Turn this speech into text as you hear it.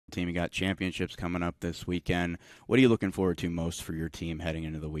team. You got championships coming up this weekend. What are you looking forward to most for your team heading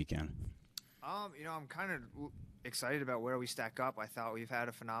into the weekend? I'm kind of excited about where we stack up. I thought we've had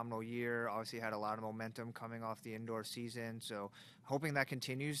a phenomenal year. Obviously, had a lot of momentum coming off the indoor season. So, hoping that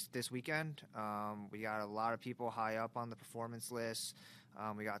continues this weekend. We got a lot of people high up on the performance list.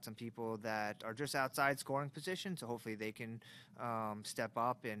 We got some people that are just outside scoring position. So, hopefully, they can step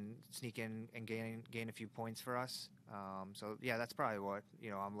up and sneak in and gain a few points for us. Yeah, that's probably what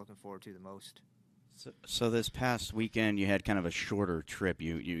I'm looking forward to the most. So this past weekend, you had kind of a shorter trip.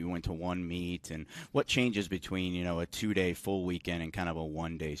 You went to one meet, and what changes between a 2-day full weekend and kind of a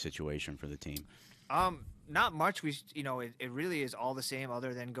 1-day situation for the team? Not much. It really is all the same,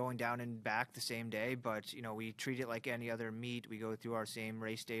 other than going down and back the same day. But we treat it like any other meet. We go through our same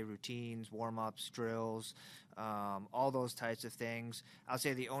race day routines, warm ups, drills, all those types of things. I'll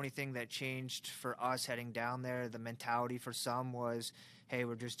say the only thing that changed for us heading down there, the mentality for some was, hey,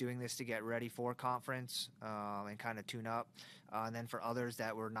 we're just doing this to get ready for conference and kind of tune up. And then for others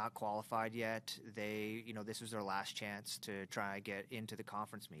that were not qualified yet, this was their last chance to try and get into the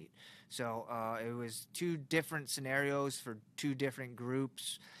conference meet. So it was two different scenarios for two different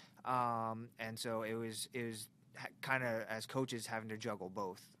groups. And so it was kind of, as coaches, having to juggle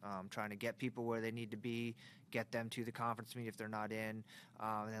both, trying to get people where they need to be, get them to the conference meet if they're not in.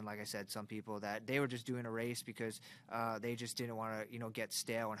 And then, like I said, some people that they were just doing a race because they just didn't want to, get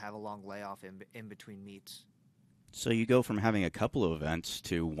stale and have a long layoff in between meets. So you go from having a couple of events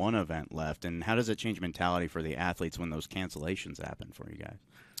to one event left, and how does it change mentality for the athletes when those cancellations happen for you guys?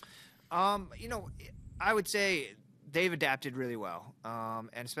 I would say they've adapted really well,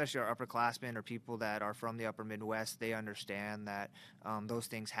 and especially our upperclassmen or people that are from the upper Midwest, they understand that those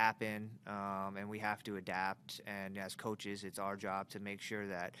things happen, and we have to adapt. And as coaches, it's our job to make sure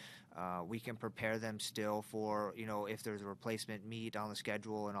that we can prepare them still for, if there's a replacement meet on the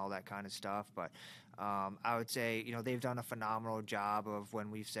schedule and all that kind of stuff. But I would say, they've done a phenomenal job of when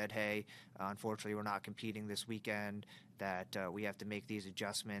we've said, hey, unfortunately, we're not competing this weekend, that we have to make these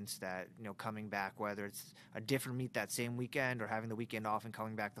adjustments, that, coming back, whether it's a different meet that same weekend or having the weekend off and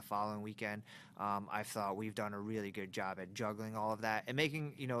coming back the following weekend, I thought we've done a really good job at juggling all of that and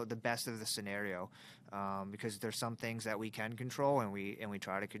making, the best of the scenario, because there's some things that we can control, and we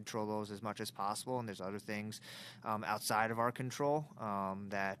try to control those as much as possible, and there's other things outside of our control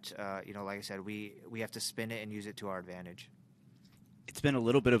that, like I said, we have to spin it and use it to our advantage. It's been a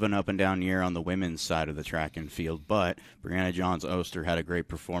little bit of an up and down year on the women's side of the track and field, but Brianna Johns-Oster had a great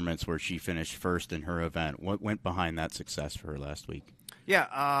performance where she finished first in her event. What went behind that success for her last week?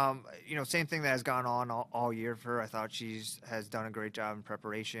 Yeah, same thing that has gone on all year for her. I thought has done a great job in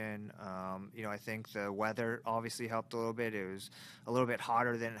preparation. I think the weather obviously helped a little bit. It was a little bit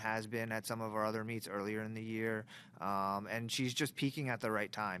hotter than it has been at some of our other meets earlier in the year, and she's just peaking at the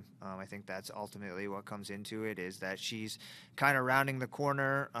right time. I think that's ultimately what comes into it, is that she's kind of rounding the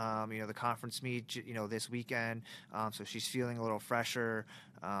corner. The conference meet, this weekend, so she's feeling a little fresher.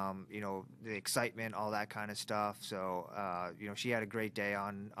 The excitement, all that kind of stuff. So, she had a great day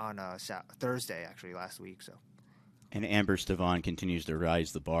on Thursday, actually, last week. So. And Amber Stavon continues to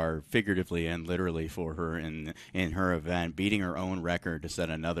rise the bar figuratively and literally for her in her event, beating her own record to set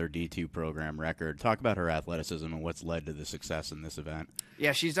another D2 program record. Talk about her athleticism and what's led to the success in this event.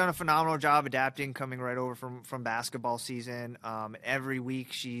 Yeah, she's done a phenomenal job adapting, coming right over from basketball season. Every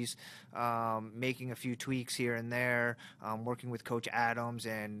week she's making a few tweaks here and there, working with Coach Adams,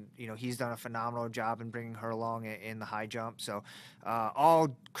 and he's done a phenomenal job in bringing her along in the high jump. So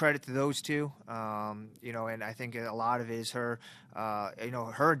all credit to those two. And I think a lot of it is her,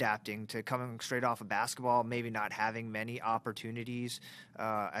 her adapting to coming straight off of basketball, maybe not having many opportunities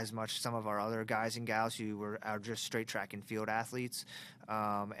as much some of our other guys and gals who are just straight track and field athletes.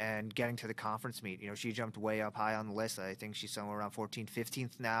 And getting to the conference meet, she jumped way up high on the list. I think she's somewhere around 14th,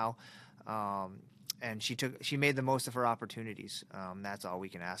 15th now. And she made the most of her opportunities. That's all we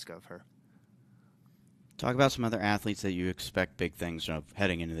can ask of her. Talk about some other athletes that you expect big things of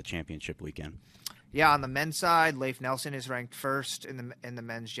heading into the championship weekend. Yeah, on the men's side, Leif Nelson is ranked first in the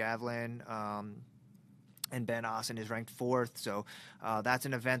men's javelin. And Ben Austin is ranked fourth, so that's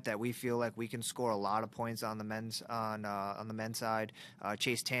an event that we feel like we can score a lot of points on the men's side.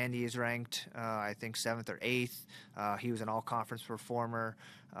 Chase Tandy is ranked, I think, 7th or 8th. He was an all-conference performer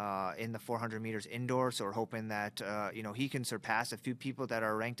in the 400 meters indoor, so we're hoping that he can surpass a few people that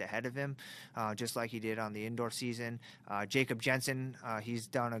are ranked ahead of him, just like he did on the indoor season. Jacob Jensen, he's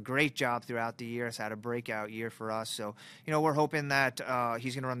done a great job throughout the year. Has had a breakout year for us, so we're hoping that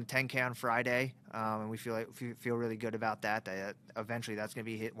he's going to run the 10K on Friday, and we feel like feel really good about that. That eventually that's going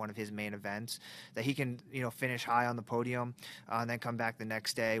to be one of his main events. That he can finish high on the podium, and then come back the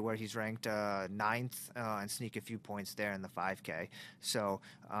next day where he's ranked ninth and sneak a few points there in the 5K. So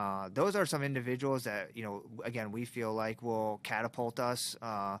those are some individuals that again we feel like will catapult us,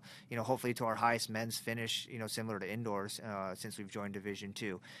 hopefully to our highest men's finish, similar to indoors since we've joined Division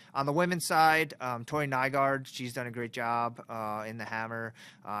II. On the women's side, Tori Nygaard, she's done a great job in the hammer.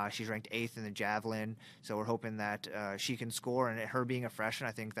 She's ranked 8th in the javelin, so we're hoping that she can score. And her being a freshman,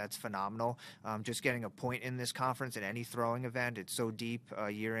 I think that's phenomenal. Just getting a point in this conference at any throwing event, it's so deep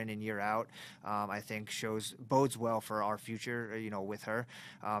year in and year out. I think bodes well for our future, with her.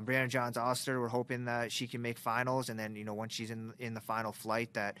 Brianna Johns-Oster, we're hoping that she can make finals, and then once she's in the final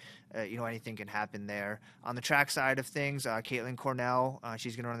flight, that anything can happen there. On the track side of things, Caitlin Cornell,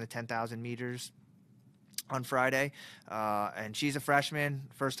 she's going to run the 10,000 meters on Friday, and she's a freshman,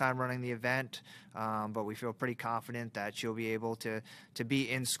 first time running the event, but we feel pretty confident that she'll be able to be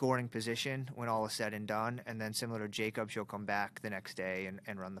in scoring position when all is said and done. And then similar to Jacob, she'll come back the next day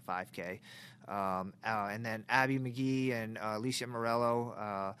and run the 5K. And then Abby McGee and Alicia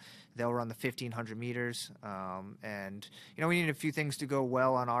Morello, they'll run the 1,500 meters. And, we need a few things to go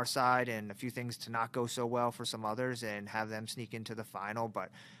well on our side and a few things to not go so well for some others and have them sneak into the final. But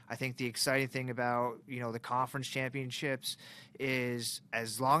I think the exciting thing about, the conference championships is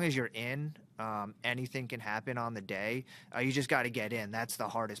as long as you're in, anything can happen on the day. You just got to get in. That's the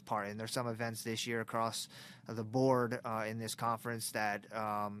hardest part. And there's some events this year across the board in this conference that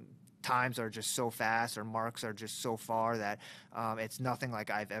times are just so fast or marks are just so far that it's nothing like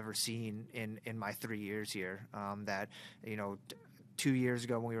I've ever seen in my 3 years here. 2 years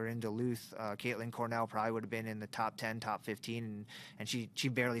ago when we were in Duluth, Caitlin Cornell probably would have been in the top 10, top 15, and she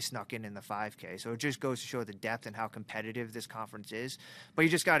barely snuck in the 5K. So it just goes to show the depth and how competitive this conference is. But you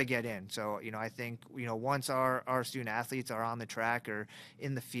just got to get in. So, I think, once our student athletes are on the track or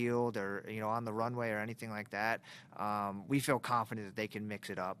in the field or, on the runway or anything like that, we feel confident that they can mix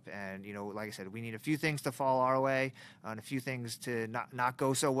it up. And, like I said, we need a few things to fall our way and a few things to not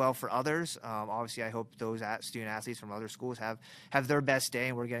go so well for others. Obviously, I hope those student athletes from other schools have their best day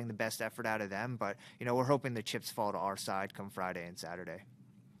and we're getting the best effort out of them. But, we're hoping the chips fall to our side come Friday and Saturday.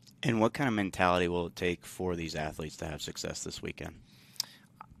 And what kind of mentality will it take for these athletes to have success this weekend?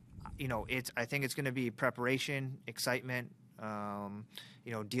 I think it's going to be preparation, excitement,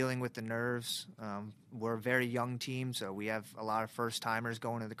 dealing with the nerves. We're a very young team, so we have a lot of first-timers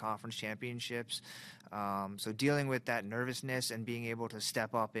going to the conference championships. So dealing with that nervousness and being able to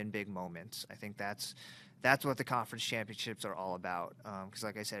step up in big moments, I think that's what the conference championships are all about. Because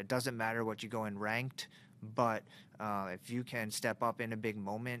like I said, it doesn't matter what you go in ranked, but if you can step up in a big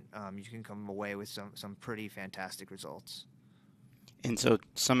moment, you can come away with some pretty fantastic results. And so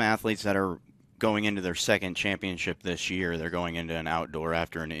some athletes that are going into their second championship this year, they're going into an outdoor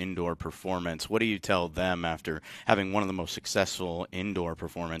after an indoor performance. What do you tell them after having one of the most successful indoor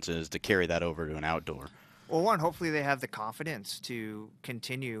performances to carry that over to an outdoor? Well, one, hopefully they have the confidence to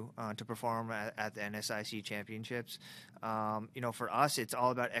continue to perform at the NSIC championships. For us, it's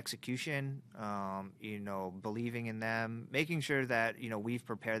all about execution, believing in them, making sure that, we've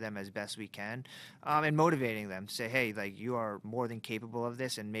prepared them as best we can, and motivating them to say, hey, like, you are more than capable of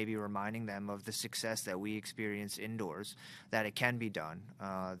this, and maybe reminding them of the success that we experience indoors, that it can be done,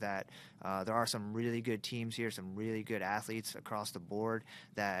 that there are some really good teams here, some really good athletes across the board,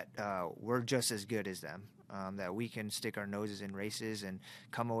 that we're just as good as them. That we can stick our noses in races and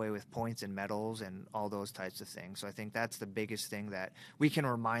come away with points and medals and all those types of things. So I think that's the biggest thing, that we can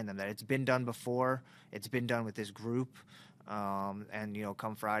remind them that it's been done before, it's been done with this group, and,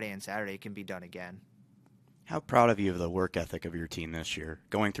 come Friday and Saturday, it can be done again. How proud of you of the work ethic of your team this year,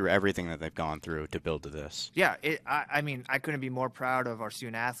 going through everything that they've gone through to build to this? Yeah, I couldn't be more proud of our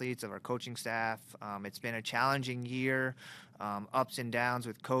student athletes, of our coaching staff. It's been a challenging year, ups and downs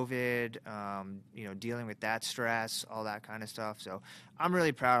with COVID, dealing with that stress, all that kind of stuff. So I'm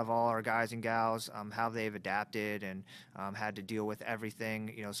really proud of all our guys and gals, how they've adapted and had to deal with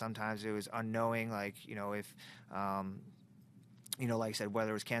everything. Sometimes it was unknowing, like, if like I said,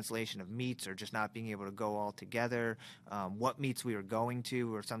 whether it was cancellation of meets or just not being able to go all together, what meets we were going to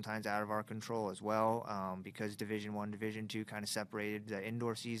were sometimes out of our control as well, because Division I, Division II kind of separated the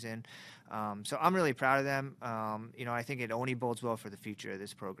indoor season. So I'm really proud of them. I think it only bodes well for the future of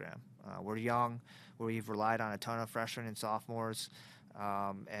this program. We're young, we've relied on a ton of freshmen and sophomores,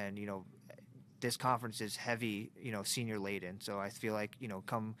 and this conference is heavy, senior laden. So I feel like,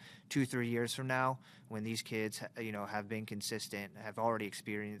 come 2-3 years from now, when these kids, have been consistent, have already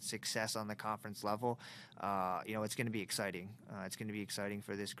experienced success on the conference level, it's going to be exciting. It's going to be exciting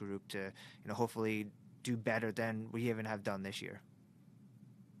for this group to, hopefully do better than we even have done this year.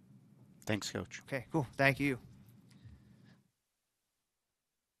 Thanks, Coach. Okay, cool. Thank you.